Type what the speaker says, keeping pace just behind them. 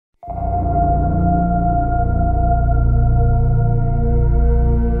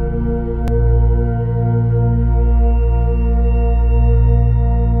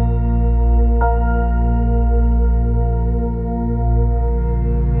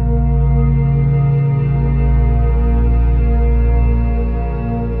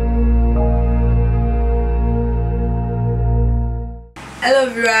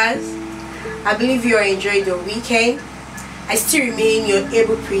Hello viewers, I believe you are enjoying the weekend. I still remain your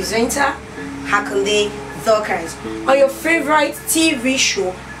able presenter, Hakande Dorcas, on your favorite TV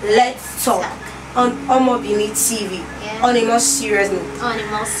show, Let's Talk, on Omobini TV, on a more serious note.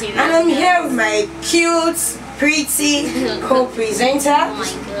 And I'm here with my cute, pretty co-presenter. Oh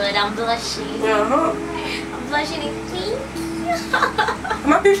my god, I'm blushing. I'm blushing in pink.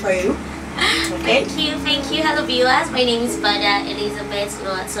 I'm happy for you. Okay. Thank you. Hello viewers, my name is Bada Elizabeth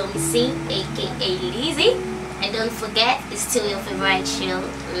Oluwatomisin, aka Lizzie. And don't forget, it's still your favorite show,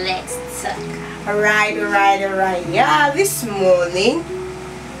 Let's Talk. Alright. Yeah, this morning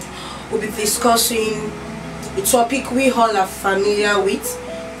we'll be discussing a topic we all are familiar with,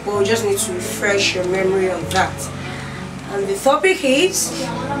 but we just need to refresh your memory on that. And the topic is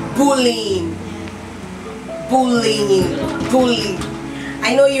bullying. Bullying.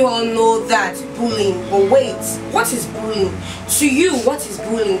 I know you all know that bullying, but wait, what is bullying? To you, what is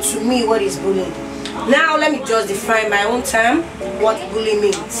bullying? To me, what is bullying? Now, let me just define my own term, what bullying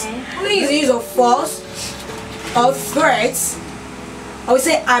means. Bullying is the use of force or threats, I would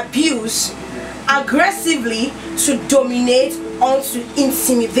say abuse, aggressively to dominate or to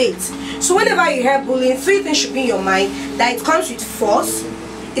intimidate. So whenever you hear bullying, three things should be in your mind: that it comes with force,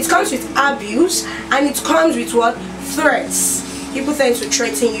 it comes with abuse, and it comes with what? Threats. People tend to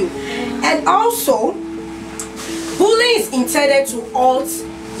threaten you. And also, bullying is intended to hurt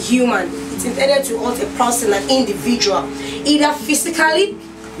human. It's intended to hurt a person, an individual, either physically,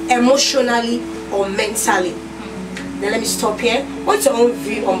 emotionally, or mentally. Now let me stop here. What's your own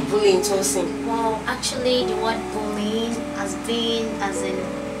view on bullying, Tosin? Well, actually, the word bullying has been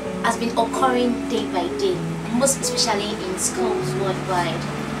occurring day by day, most especially in schools worldwide.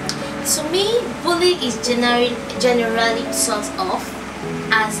 To me, bullying is generally thought of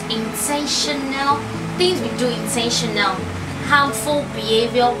as intentional things we do, intentional harmful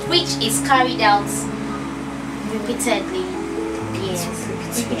behavior which is carried out repeatedly.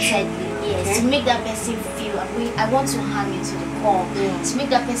 Yes, to make that person feel I want to harm you to the core, to make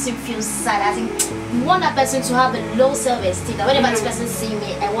that person feel sad. I think you want that person to have a low self-esteem, that whenever this person sees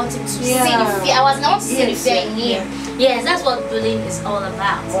me, I want him to see the fear. I want to see the fear in him. Yes, that's what bullying is all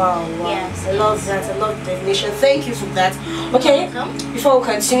about. Wow. Yes, I love that. I love the definition. Thank you for that. Okay, before we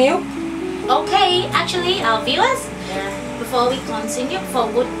continue. Okay, actually, our viewers, before we continue, before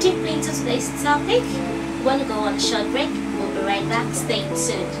we go deeply into today's topic, we're going to go on a short break. We'll be right back. Stay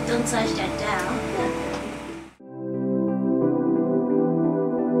tuned. Don't touch that dial.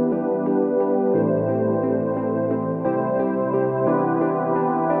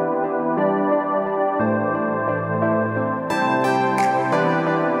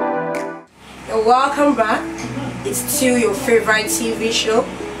 Welcome back. It's still your favorite TV show,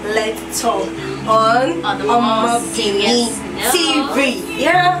 Let's Talk, on Omobini TV.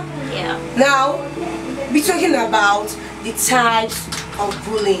 Yeah. Now, we're talking about the types of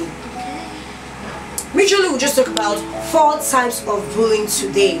bullying. Usually, we'll just talk about 4 types of bullying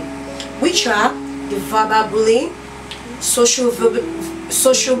today, which are the verbal bullying, social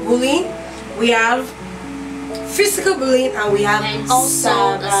bullying, we have physical bullying, and we have also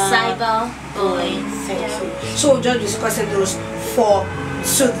cyber bullying. Thank you. So we'll just discussing those 4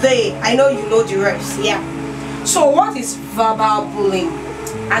 today. I know you know the rest. Yeah. So what is verbal bullying?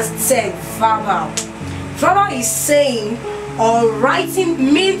 As it said, verbal. Verbal is saying or writing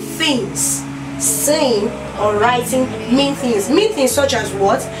mean things. Saying or writing mean things. Mean things such as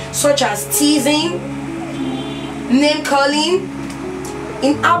what? Such as teasing, name calling,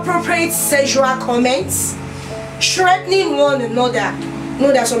 inappropriate sexual comments, threatening one another. You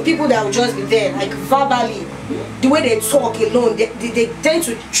know, there are some people that will just be there, like verbally, the way they talk alone, they tend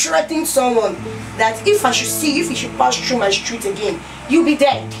to threaten someone that if I should see, if you should pass through my street again, you'll be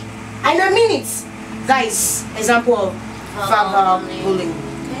dead. And I mean it. That is example of verbal bullying.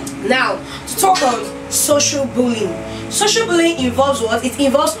 Now, to talk about social bullying. Social bullying involves what? It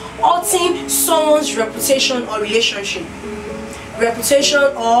involves hurting someone's reputation or relationship.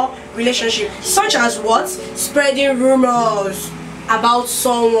 Such as what? Spreading rumors about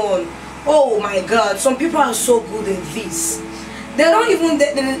someone. Oh my god, some people are so good at this. They don't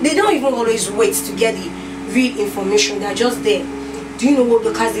even always wait to get the real information. They're just there. Do you know what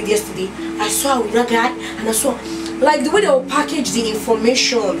the cast did yesterday? I saw with that guy, and I saw, like, the way they will package the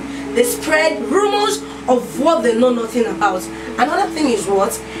information. They spread rumors of what they know nothing about. Another thing is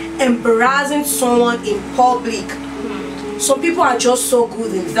what? Embarrassing someone in public. Some people are just so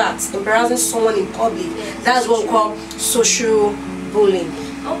good in that, embarrassing someone in public. That's what we call social bullying.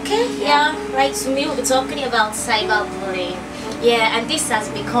 Okay, right. To me, we'll be talking about cyberbullying. Yeah, and this has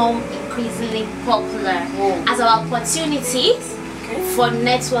become increasingly popular as our opportunities for for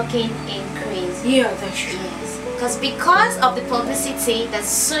networking increase. Yeah, that's true. Yes, because of the publicity that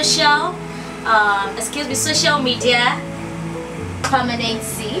social media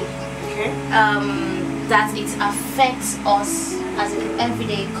permanency, Okay. that it affects us as in every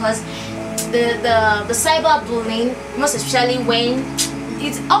day, because the cyberbullying, most especially when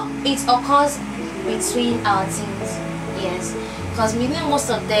it occurs between our teens. Yes, because we know most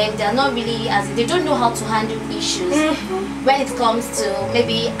of them, they are not really, as in, they don't know how to handle issues. When it comes to,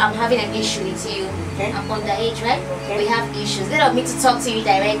 maybe I'm having an issue with you, Okay. I'm underage, right? Okay. We have issues. Instead of me to talk to you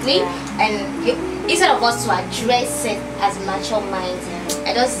directly, and instead of us to address it as mature minds,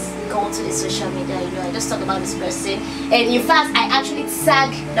 I just go to the social media, I just talk about this person, and in fact I actually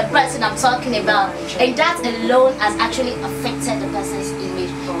tag the person I'm talking about, and that alone has actually affected the person's image,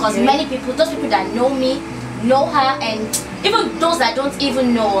 because many people, those people that know me, know her, and even those that don't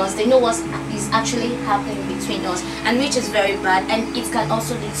even know us, they know what is actually happening between us, and which is very bad, and it can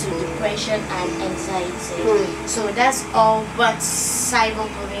also lead to depression and anxiety. So that's all what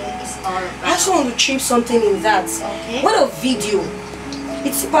cyberbullying is all about. I also want to chip something in that. Okay. What a video.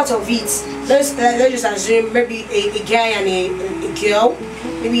 It's part of it. Let's just assume maybe a guy and a girl,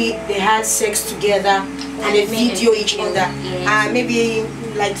 maybe they had sex together and they video each other, and maybe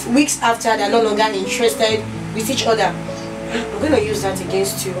like weeks after they're no longer interested with each other. I'm gonna use that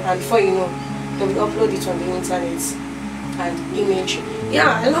against you, and before you know, they will upload it on the internet and image.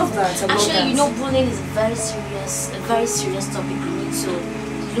 Yeah, I love that. Actually, you know, bullying is a very serious topic we need to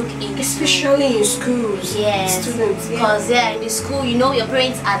look into, especially in schools. Yes, students. Because in the school, you know, your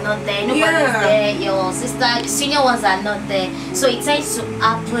parents are not there, nobody is there, your sister, senior ones are not there, so it tends to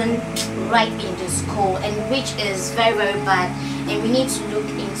happen right in the school, and which is very bad, and we need to look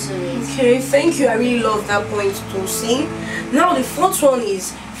into it. Okay, thank you. I really love that point to see. Now the fourth one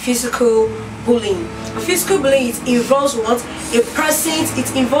is physical bullying. Physical bullying, it involves what?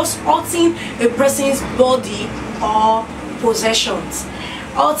 It involves hurting a person's body or possessions.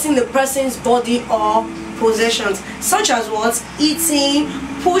 Hurting the person's body or possessions, such as what? Eating,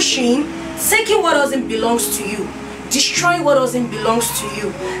 pushing, taking what doesn't belong to you, destroying what doesn't belong to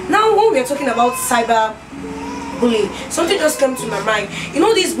you. Now when we are talking about cyber bullying, something just came to my mind. You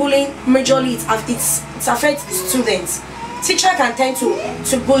know, this bullying majorly it affects the students. Teacher can tend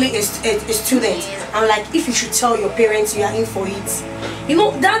to bully a student, and like, if you should tell your parents, you are in for it. You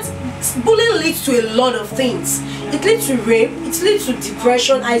know, that bullying leads to a lot of things. It leads to rape, it leads to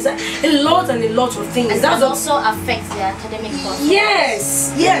depression, a lot of things. And that also affects the academic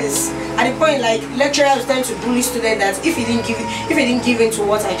process. Yes. At the point, like, lecturers tend to bully students that if you didn't give in to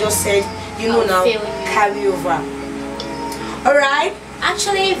what I just said, carry over. Alright?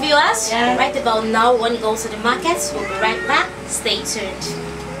 Actually, viewers, right about now, when you go to the markets, we'll be right back. Stay tuned.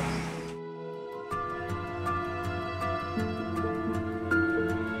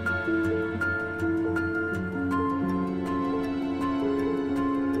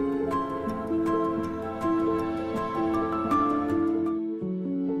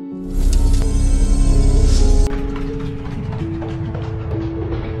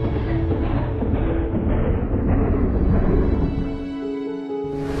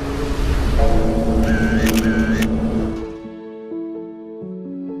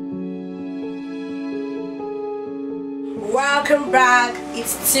 Welcome back.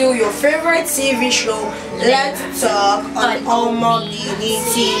 It's still your favorite TV show, Let's Talk on Omogini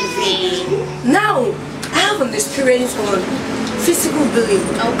TV. Now, I have an experience on physical bullying.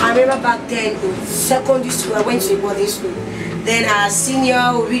 I remember back then in secondary school, I went to a boarding school. Then our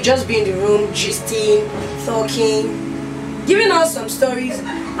senior, we just be in the room, gisting, talking, giving us some stories,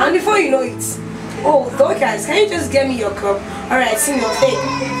 and before you know it, oh, Dorcas, can you just get me your cup? Alright, senior, take.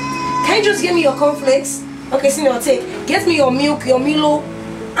 Can you just get me your cornflakes? Okay, senior, take. Get me your milk, your Milo.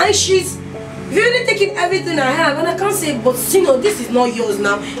 And she's really taking everything I have, and I can't say, but senior, this is not yours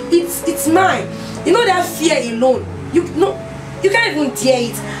now. It's mine. You know that fear alone. You can't even dare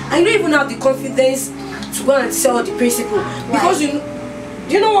it, and you don't even have the confidence to go and tell the principal. Because do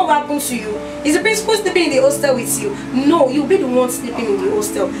you know what will happen to you? Is the principal sleeping in the hostel with you? No, you'll be the one sleeping in the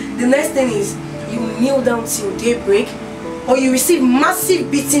hostel. The next thing is you kneel down till daybreak, or you receive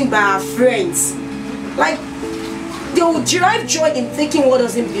massive beating by our friends. Like, they will derive joy in taking what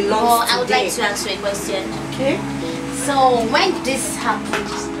doesn't belong to them. I would like to ask you a question. Okay. So when this happened,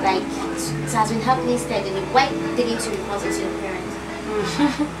 like it has been happening steadily, why didn't you report it to your parents?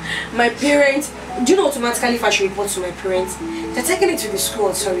 My parents, do you know automatically if I should report to my parents? They're taking it to the school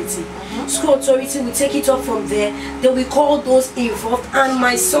authority. School authority will take it up from there. They will call those involved and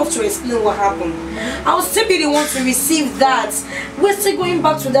myself to explain what happened. I will still be the one to receive that. We're still going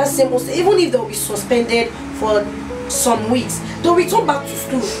back to that same hostel, even if they'll be suspended for some weeks, they'll return back to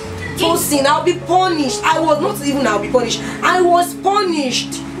school. So sin, I'll be punished. I'll be punished. I was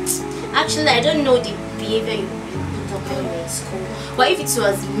punished. Actually, I don't know the behavior you put up when you were in school. But if it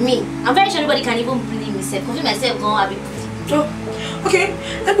was me, I'm very sure nobody can even bully me. Because myself gonna be bullied. Oh, okay.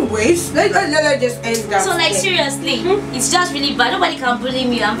 Anyways, let's just end that. So like seriously, it's just really bad. Nobody can bully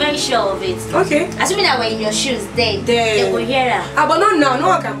me. I'm very sure of it. Okay. Assuming that we're in your shoes, then they will hear that. But not now. No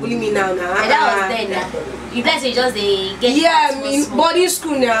one can bully me now. And that was then. Now. You guys will just get. Yeah, I mean boarding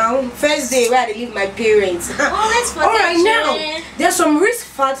school now. First day where I leave my parents. Oh, let's forget. Alright, now there's some risk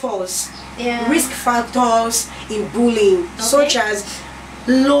factors. Yeah. Risk factors in bullying, such as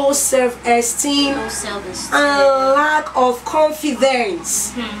low self-esteem and lack of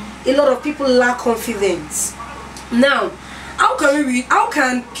confidence. A lot of people lack confidence. Now, how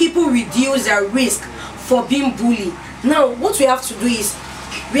can people reduce their risk for being bullied? Now, what we have to do is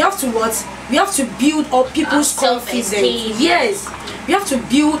we have to build up people's confidence. Yes, we have to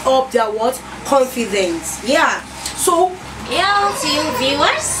build up their confidence. Yeah. So to you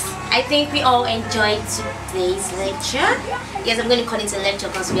viewers, I think we all enjoyed today's lecture. Yes, I'm going to call it a lecture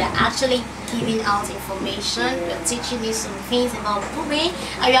because we are actually giving out information. We are teaching you some things about bullying,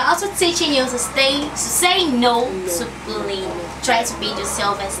 and we are also teaching you to say no to bullying. Try to build your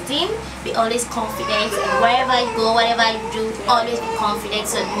self-esteem. Be always confident, and wherever you go, whatever you do, always be confident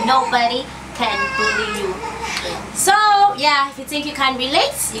so nobody can bully you. So yeah, if you think you can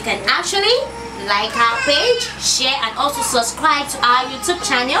relate, you can actually like our page, share, and also subscribe to our YouTube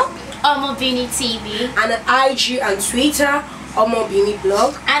channel, Omobini TV, and on IG and Twitter, Omobini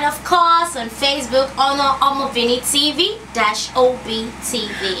blog, and of course on Facebook, Omobini TV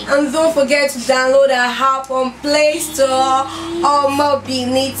 -OBTV. And don't forget to download our app on Play Store,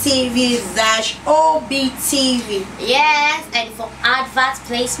 Omobini TV -OBTV. Yes, and for advert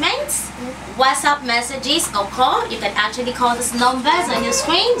placements, WhatsApp messages or call, you can actually call these numbers on your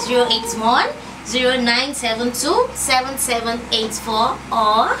screen: 081 0972 7784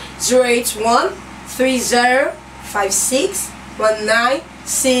 or 081 3056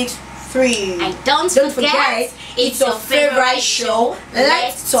 1963. And don't forget, it's your favorite show,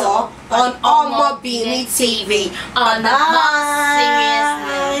 Let's Talk, on Omobini TV. On the most serious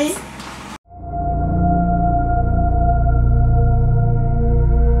level.